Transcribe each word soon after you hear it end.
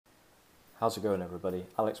How's it going, everybody?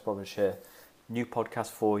 Alex Bromwich here. New podcast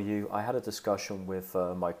for you. I had a discussion with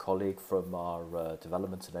my colleague from our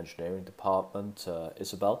development and engineering department,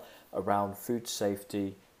 Isabel, around food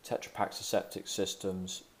safety, Tetra Pak aseptic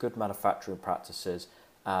systems, good manufacturing practices,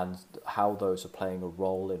 and how those are playing a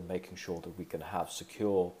role in making sure that we can have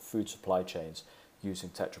secure food supply chains using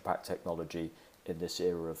Tetra Pak technology in this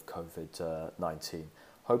era of COVID-19.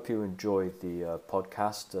 Hope you enjoyed the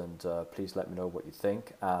podcast, and please let me know what you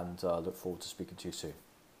think, and look forward to speaking to you soon.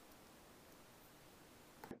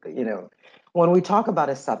 You know, when we talk about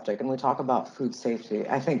aseptic and we talk about food safety,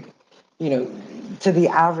 I think, to the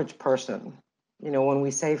average person, when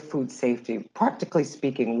we say food safety, practically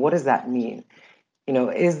speaking, what does that mean?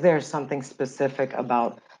 Is there something specific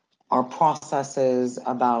about our processes,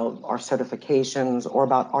 about our certifications, or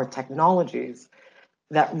about our technologies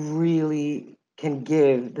that really can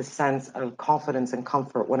give the sense of confidence and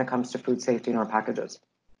comfort when it comes to food safety in our packages?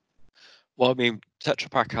 Well, I mean, Tetra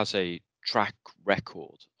Pak has a track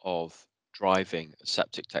record of driving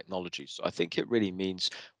aseptic technology. So I think it really means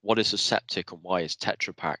what is aseptic and why is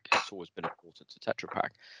Tetra Pak. It's always been important to Tetra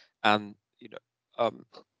Pak. And, um,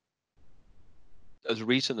 the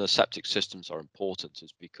reason aseptic systems are important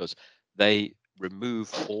is because they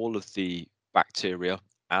remove all of the bacteria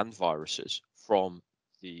and viruses from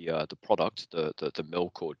the product, the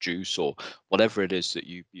milk or juice or whatever it is that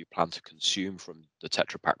you plan to consume from the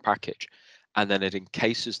Tetra Pak package, and then it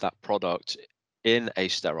encases that product in a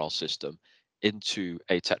sterile system into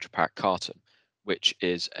a Tetra Pak carton, which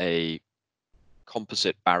is a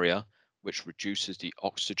composite barrier which reduces the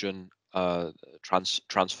oxygen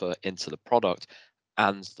transfer into the product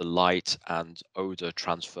and the light and odor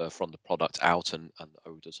transfer from the product out and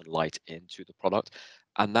odors and light into the product.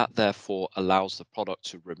 And that therefore allows the product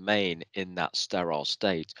to remain in that sterile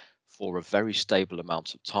state for a very stable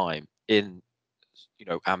amount of time in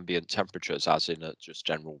ambient temperatures, as in just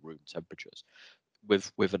general room temperatures.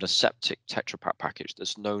 With an aseptic Tetra Pak package,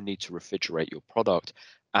 there's no need to refrigerate your product,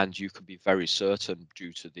 and you can be very certain,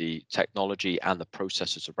 due to the technology and the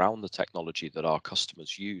processes around the technology that our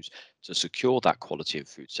customers use to secure that quality and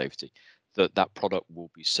food safety, that that product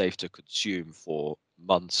will be safe to consume for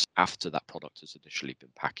months after that product has initially been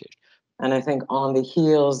packaged. And I think on the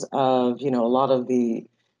heels of, a lot of the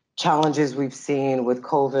challenges we've seen with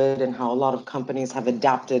COVID and how a lot of companies have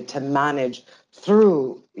adapted to manage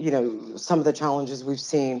through, some of the challenges we've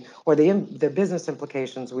seen or the business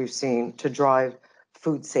implications we've seen to drive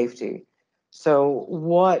food safety. So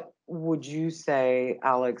what would you say,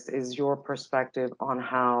 Alex, is your perspective on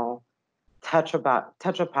how Tetra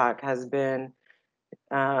Pak has been,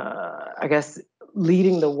 I guess,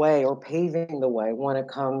 leading the way or paving the way when it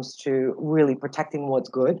comes to really protecting what's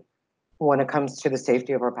good when it comes to the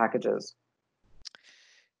safety of our packages?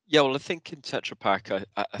 Yeah, well, I think in Tetra Pak,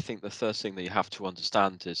 I think the first thing that you have to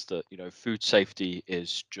understand is that, food safety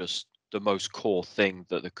is just the most core thing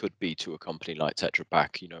that there could be to a company like Tetra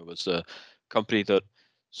Pak. As a company that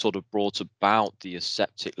sort of brought about the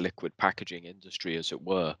aseptic liquid packaging industry, as it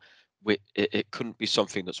were, it couldn't be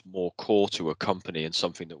something that's more core to a company and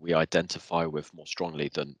something that we identify with more strongly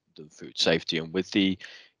than food safety. And with the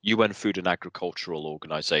UN Food and Agricultural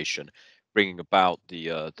Organization bringing about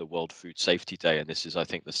the World Food Safety Day, and this is, I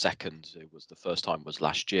think, the second. It was the first time was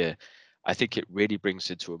last year. I think it really brings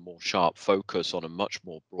into a more sharp focus on a much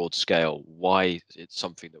more broad scale why it's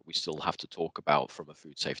something that we still have to talk about from a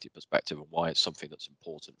food safety perspective, and why it's something that's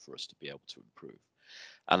important for us to be able to improve.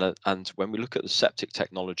 And when we look at the septic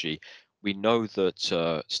technology, we know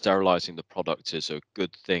that sterilizing the product is a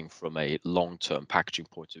good thing from a long-term packaging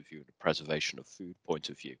point of view and a preservation of food point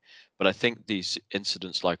of view. But I think these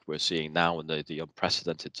incidents like we're seeing now and the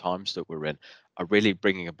unprecedented times that we're in are really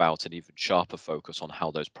bringing about an even sharper focus on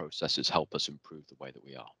how those processes help us improve the way that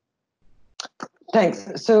we are.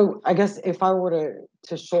 Thanks. So I guess if I were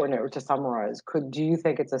to shorten it or to summarize, do you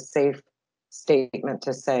think it's a safe statement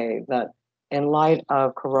to say that in light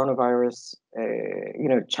of coronavirus,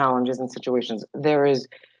 challenges and situations, there is,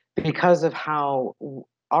 because of how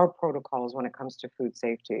our protocols when it comes to food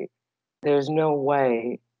safety, there's no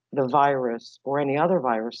way the virus or any other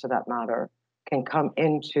virus, for that matter, can come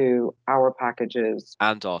into our packages?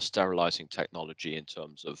 And our sterilizing technology in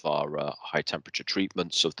terms of our high temperature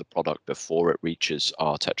treatments of the product before it reaches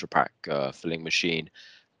our Tetra Pak filling machine,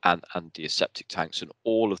 and the aseptic tanks and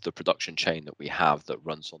all of the production chain that we have that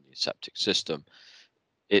runs on the aseptic system.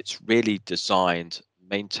 It's really designed,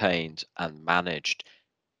 maintained, and managed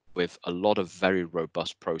with a lot of very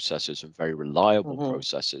robust processes and very reliable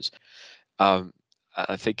processes. Um,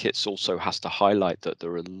 I think it's also has to highlight that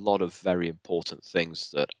there are a lot of very important things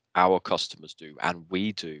that our customers do and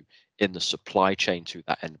we do in the supply chain to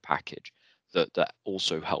that end package that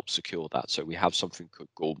also help secure that. So we have something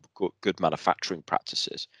called good manufacturing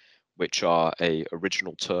practices, which are a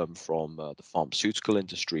original term from the pharmaceutical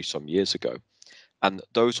industry some years ago, and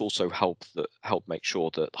those also help make sure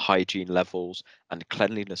that hygiene levels and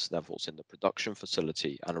cleanliness levels in the production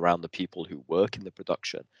facility and around the people who work in the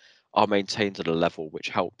production are maintained at a level which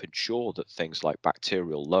help ensure that things like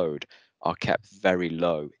bacterial load are kept very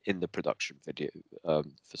low in the production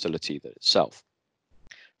facility itself.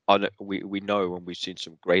 And we know, and we've seen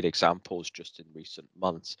some great examples just in recent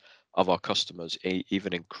months of our customers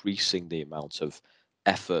even increasing the amount of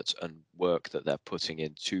effort and work that they're putting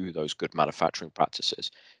into those good manufacturing practices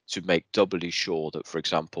to make doubly sure that, for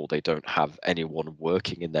example, they don't have anyone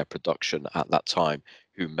working in their production at that time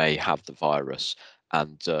who may have the virus.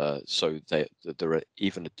 And so there are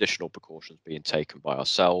even additional precautions being taken by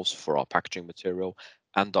ourselves for our packaging material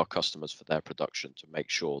and our customers for their production to make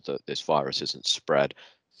sure that this virus isn't spread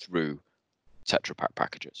through Tetra Pak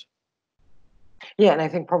packages. Yeah, and I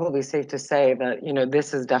think probably safe to say that,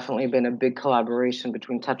 this has definitely been a big collaboration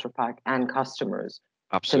between Tetra Pak and customers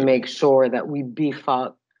to Absolutely. make sure that we beef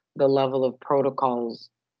up the level of protocols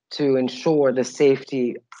to ensure the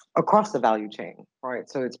safety across the value chain, right?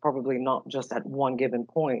 So it's probably not just at one given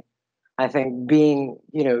point. I think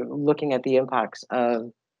looking at the impacts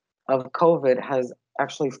of COVID has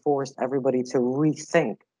actually forced everybody to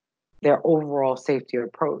rethink their overall safety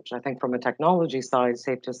approach. I think from a technology side,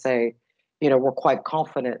 safe to say, we're quite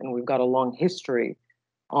confident and we've got a long history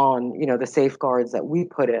on, the safeguards that we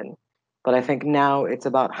put in. But I think now it's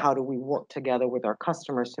about how do we work together with our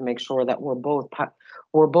customers to make sure that we're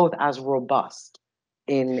both as robust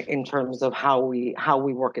in terms of how we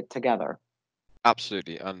work it together.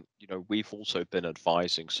 Absolutely. And we've also been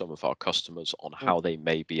advising some of our customers on Mm. how they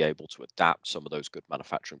may be able to adapt some of those good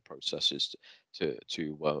manufacturing processes to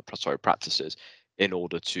practices in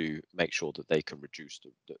order to make sure that they can reduce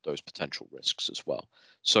those potential risks as well.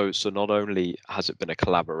 So not only has it been a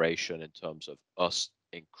collaboration in terms of us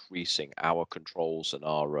increasing our controls and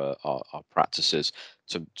our practices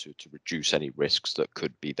to reduce any risks that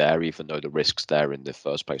could be there, even though the risks there in the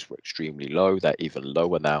first place were extremely low, they're even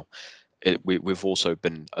lower now. We've also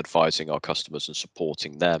been advising our customers and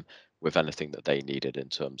supporting them with anything that they needed in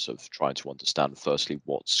terms of trying to understand, firstly,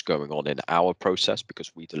 what's going on in our process,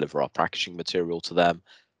 because we deliver our packaging material to them.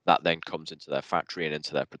 That then comes into their factory and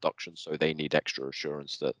into their production. So they need extra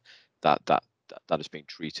assurance that is being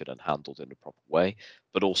treated and handled in the proper way.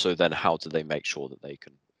 But also then how do they make sure that they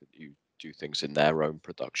can do things in their own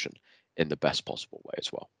production in the best possible way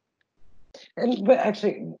as well. But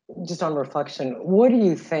actually, just on reflection, what do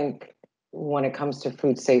you think when it comes to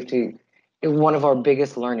food safety is one of our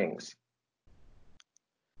biggest learnings?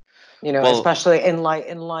 Well, Especially in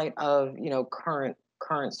light of current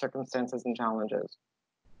circumstances and challenges.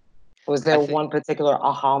 Was I there think one particular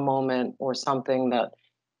aha moment or something that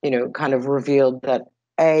kind of revealed that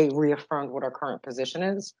A, reaffirmed what our current position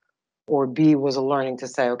is, or B, was a learning to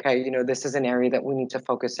say, okay, this is an area that we need to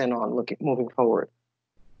focus in on moving forward?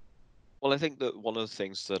 Well, I think that one of the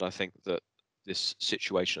things that I think that this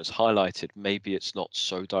situation has highlighted, maybe it's not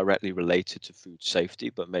so directly related to food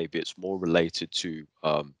safety, but maybe it's more related to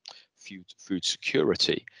food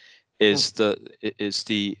security, Mm. is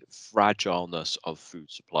the fragileness of food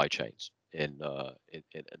supply chains in a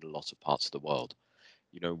lot of parts of the world.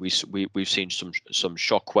 We've seen some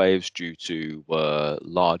shockwaves due to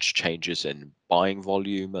large changes in buying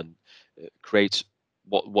volume, and create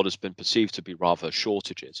what has been perceived to be rather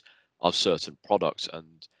shortages of certain products,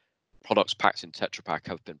 and products packed in Tetra Pak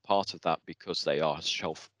have been part of that because they are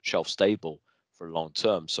shelf stable for long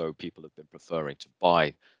term. So people have been preferring to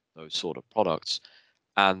buy those sort of products,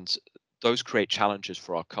 and those create challenges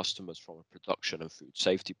for our customers from a production and food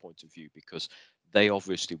safety point of view, because they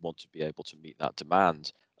obviously want to be able to meet that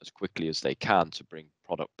demand as quickly as they can to bring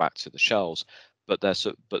product back to the shelves. But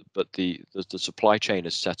the supply chain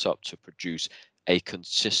is set up to produce a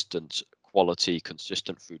consistent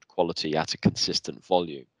food quality at a consistent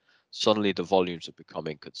volume. Suddenly the volumes are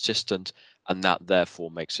becoming consistent, and that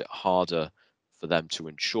therefore makes it harder for them to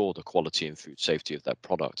ensure the quality and food safety of their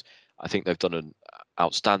product. I think they've done an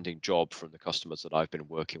outstanding job from the customers that I've been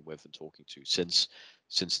working with and talking to since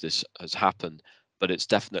this has happened. But it's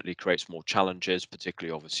definitely creates more challenges,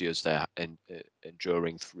 particularly obviously as they're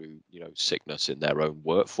enduring through sickness in their own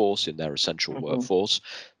workforce, in their essential Mhm. workforce.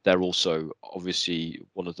 They're also obviously,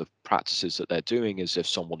 one of the practices that they're doing is if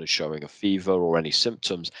someone is showing a fever or any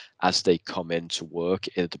symptoms as they come into work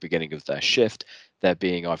at the beginning of their shift, they're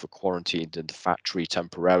being either quarantined in the factory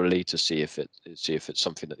temporarily to see if it's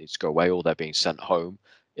something that needs to go away, or they're being sent home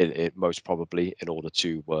it most probably in order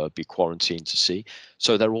to be quarantined to see.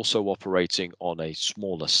 So they're also operating on a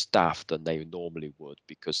smaller staff than they normally would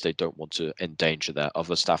because they don't want to endanger their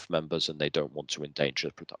other staff members and they don't want to endanger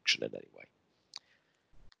production in any way.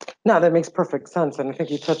 No, that makes perfect sense, and I think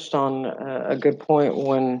you touched on a good point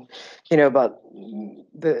when, about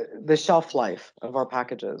the shelf life of our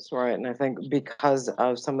packages, right? And I think because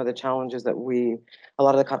of some of the challenges that a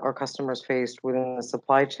lot of our customers faced within the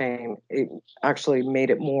supply chain, it actually made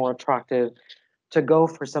it more attractive to go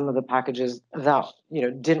for some of the packages that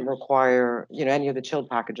didn't require any of the chilled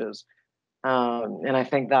packages. And I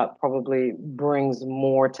think that probably brings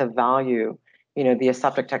more to value, the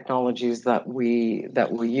aseptic technologies that we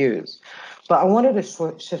use. But I wanted to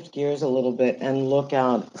shift gears a little bit and look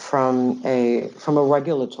at from a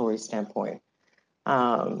regulatory standpoint.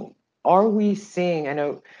 Are we seeing? I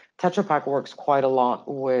know Tetra Pak works quite a lot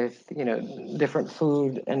with different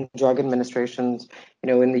food and drug administrations,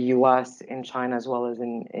 in the U.S., in China, as well as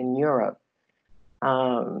in Europe.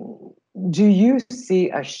 Do you see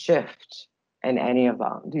a shift in any of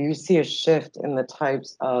that? Do you see a shift in the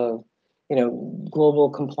types of, global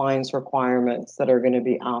compliance requirements that are going to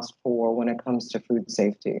be asked for when it comes to food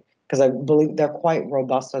safety? Because I believe they're quite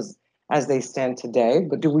robust as they stand today.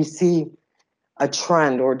 But do we see a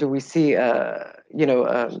trend, or do we see a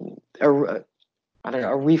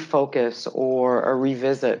refocus or a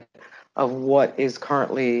revisit of what is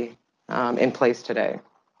currently in place today?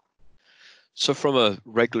 So from a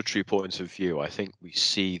regulatory point of view, I think we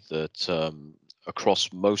see that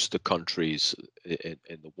across most of the countries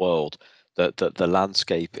in the world, that the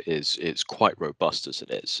landscape is quite robust as it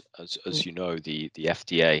is. As you know, the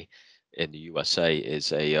FDA in the USA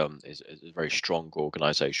is a very strong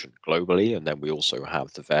organization globally, and then we also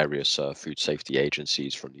have the various food safety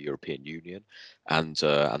agencies from the European Union and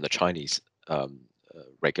the Chinese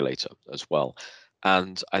regulator as well.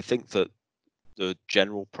 And I think that the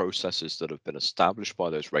general processes that have been established by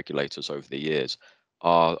those regulators over the years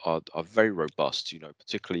are very robust.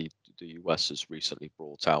 Particularly the US has recently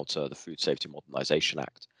brought out the Food Safety Modernization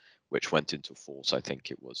Act, which went into force. I think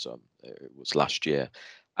it was last year,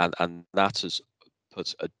 and that has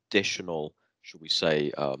put additional, should we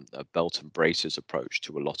say, a belt and braces approach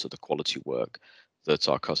to a lot of the quality work that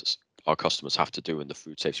our customers have to do in the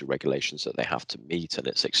food safety regulations that they have to meet, and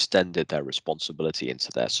it's extended their responsibility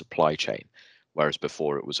into their supply chain, whereas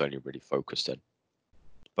before it was only really focused in.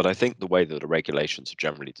 But I think the way that the regulations are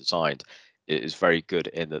generally designed is very good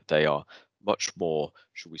in that they are much more,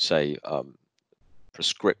 should we say,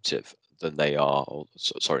 prescriptive than they are, or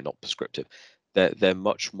sorry, not prescriptive. They're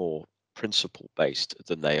much more principle based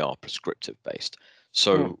than they are prescriptive based.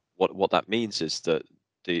 So what that means is that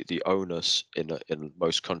the onus in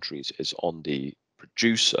most countries is on the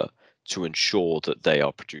producer to ensure that they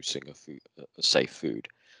are producing a safe food.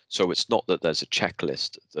 So it's not that there's a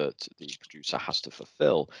checklist that the producer has to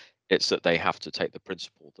fulfill. It's that they have to take the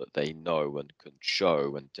principle that they know and can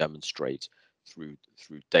show and demonstrate through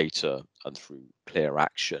data and through clear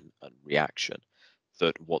action and reaction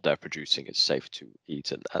that what they're producing is safe to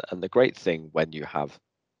eat. And the great thing when you have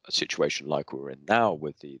a situation like we're in now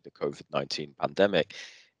with the COVID-19 pandemic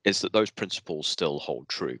is that those principles still hold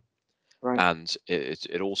true. Right. And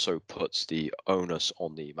it also puts the onus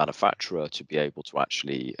on the manufacturer to be able to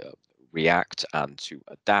actually react and to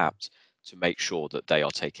adapt to make sure that they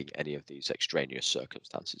are taking any of these extraneous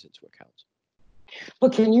circumstances into account.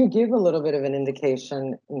 But can you give a little bit of an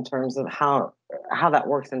indication in terms of how that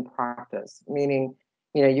works in practice? Meaning,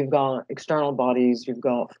 you've got external bodies, you've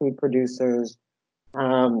got food producers.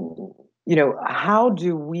 How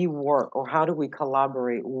do we work, or how do we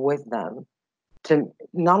collaborate with them to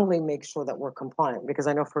not only make sure that we're compliant? Because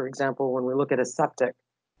I know, for example, when we look at aseptic,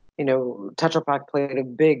 Tetra Pak played a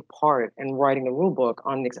big part in writing the rule book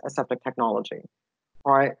on aseptic technology,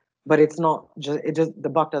 right? But it's not just the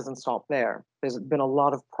buck doesn't stop there. There's been a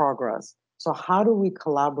lot of progress. So how do we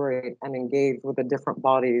collaborate and engage with the different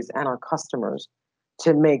bodies and our customers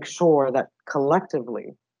to make sure that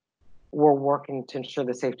collectively we're working to ensure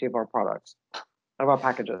the safety of our products, of our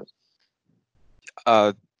packages?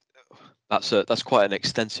 That's quite an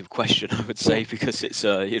extensive question, I would say, because it's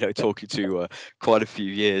talking to quite a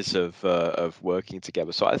few years of working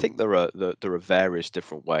together. So I think there are various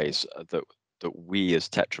different ways that we as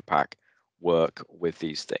Tetra Pak work with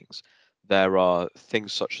these things. There are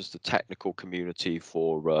things such as the technical community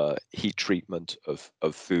for heat treatment of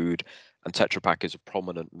food, and Tetra Pak is a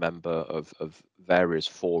prominent member of various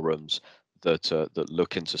forums that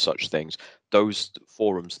look into such things. Those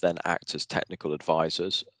forums then act as technical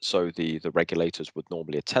advisors. So the regulators would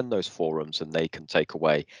normally attend those forums, and they can take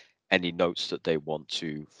away any notes that they want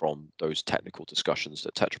to from those technical discussions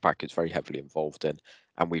that Tetra Pak is very heavily involved in,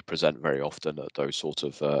 and we present very often at those sort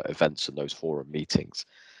of events and those forum meetings.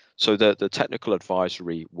 So the technical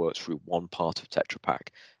advisory works through one part of Tetra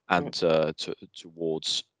Pak and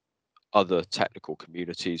towards other technical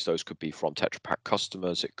communities. Those could be from Tetra Pak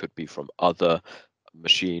customers, it could be from other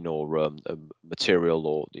machine or material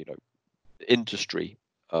or industry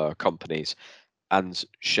companies, and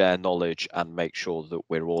share knowledge and make sure that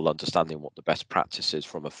we're all understanding what the best practice is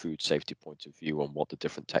from a food safety point of view and what the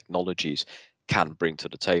different technologies can bring to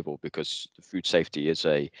the table, because the food safety is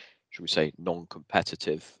a, should we say,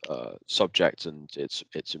 non-competitive subject, and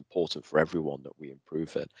it's important for everyone that we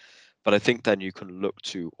improve it. But I think then you can look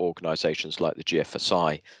to organizations like the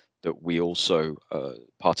GFSI that we also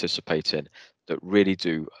participate in, that really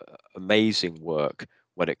do amazing work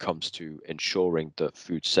when it comes to ensuring that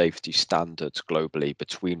food safety standards globally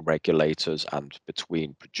between regulators and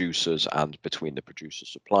between producers and between the producer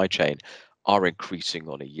supply chain are increasing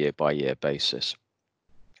on a year by year basis.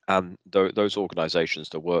 And those organizations,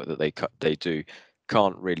 the work that they do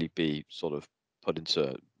can't really be sort of put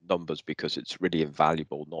into numbers, because it's really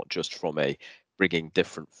invaluable, not just from a bringing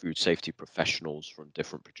different food safety professionals from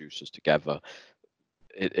different producers together.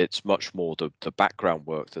 It's much more the background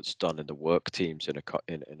work that's done in the work teams in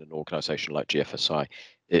an organization like GFSI.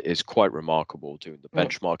 It is quite remarkable, doing the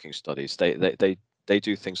benchmarking studies. They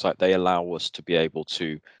do things like they allow us to be able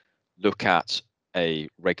to look at a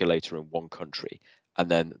regulator in one country,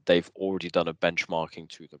 and then they've already done a benchmarking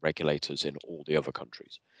to the regulators in all the other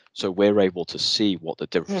countries. So we're able to see what the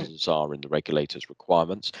differences are in the regulators'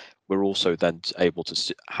 requirements. We're also then able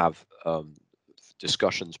to have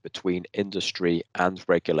discussions between industry and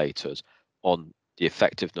regulators on the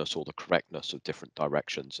effectiveness or the correctness of different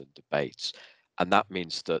directions and debates. And that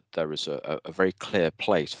means that there is a very clear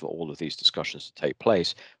place for all of these discussions to take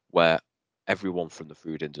place, where everyone from the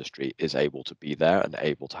food industry is able to be there and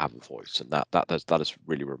able to have a voice. And that is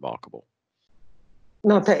really remarkable.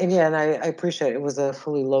 No, yeah, and I appreciate it. It was a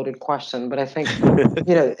fully loaded question, but I think,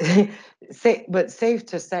 but safe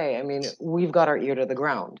to say, I mean, we've got our ear to the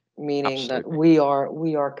ground, meaning that we are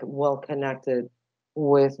well connected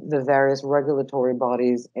with the various regulatory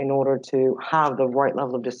bodies in order to have the right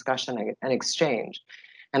level of discussion and exchange.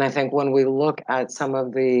 And I think when we look at some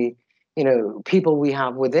of the, people we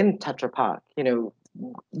have within Tetra Pak,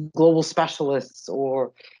 global specialists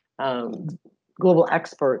or global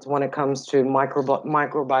experts when it comes to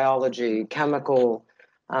microbiology, chemical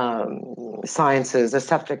sciences,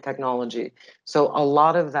 aseptic technology. So a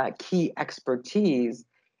lot of that key expertise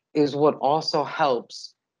is what also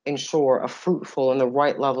helps ensure a fruitful and the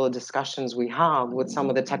right level of discussions we have with some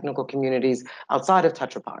of the technical communities outside of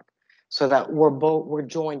Tetra Pak, so that we're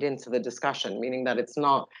joined into the discussion, meaning that it's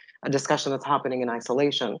not a discussion that's happening in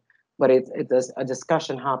isolation, but it's a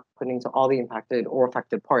discussion happening to all the impacted or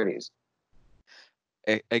affected parties.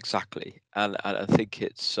 Exactly, and I think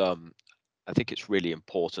it's really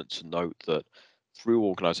important to note that through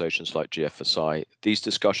organizations like GFSI, these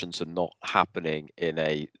discussions are not happening in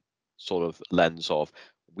a sort of lens of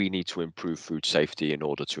we need to improve food safety in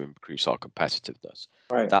order to increase our competitiveness.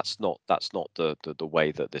 Right. That's not the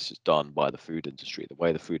way that this is done by the food industry. The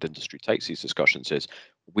way the food industry takes these discussions is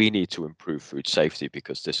we need to improve food safety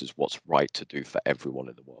because this is what's right to do for everyone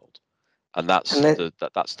in the world. And that's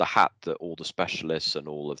the hat that all the specialists and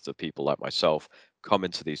all of the people like myself come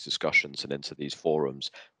into these discussions and into these forums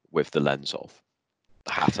with the lens of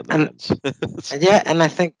the hat and the lens. Yeah, and I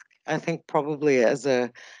think probably as a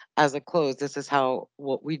close, this is how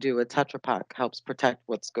what we do at Tetra Pak helps protect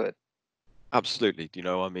what's good. Absolutely.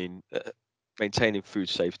 I mean, maintaining food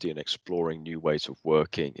safety and exploring new ways of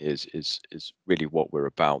working is really what we're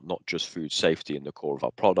about. Not just food safety in the core of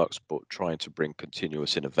our products, but trying to bring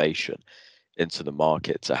continuous innovation into the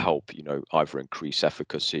market to help, either increase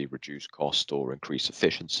efficacy, reduce cost, or increase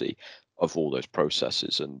efficiency of all those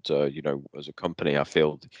processes. And as a company,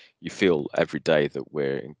 you feel every day that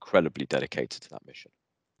we're incredibly dedicated to that mission.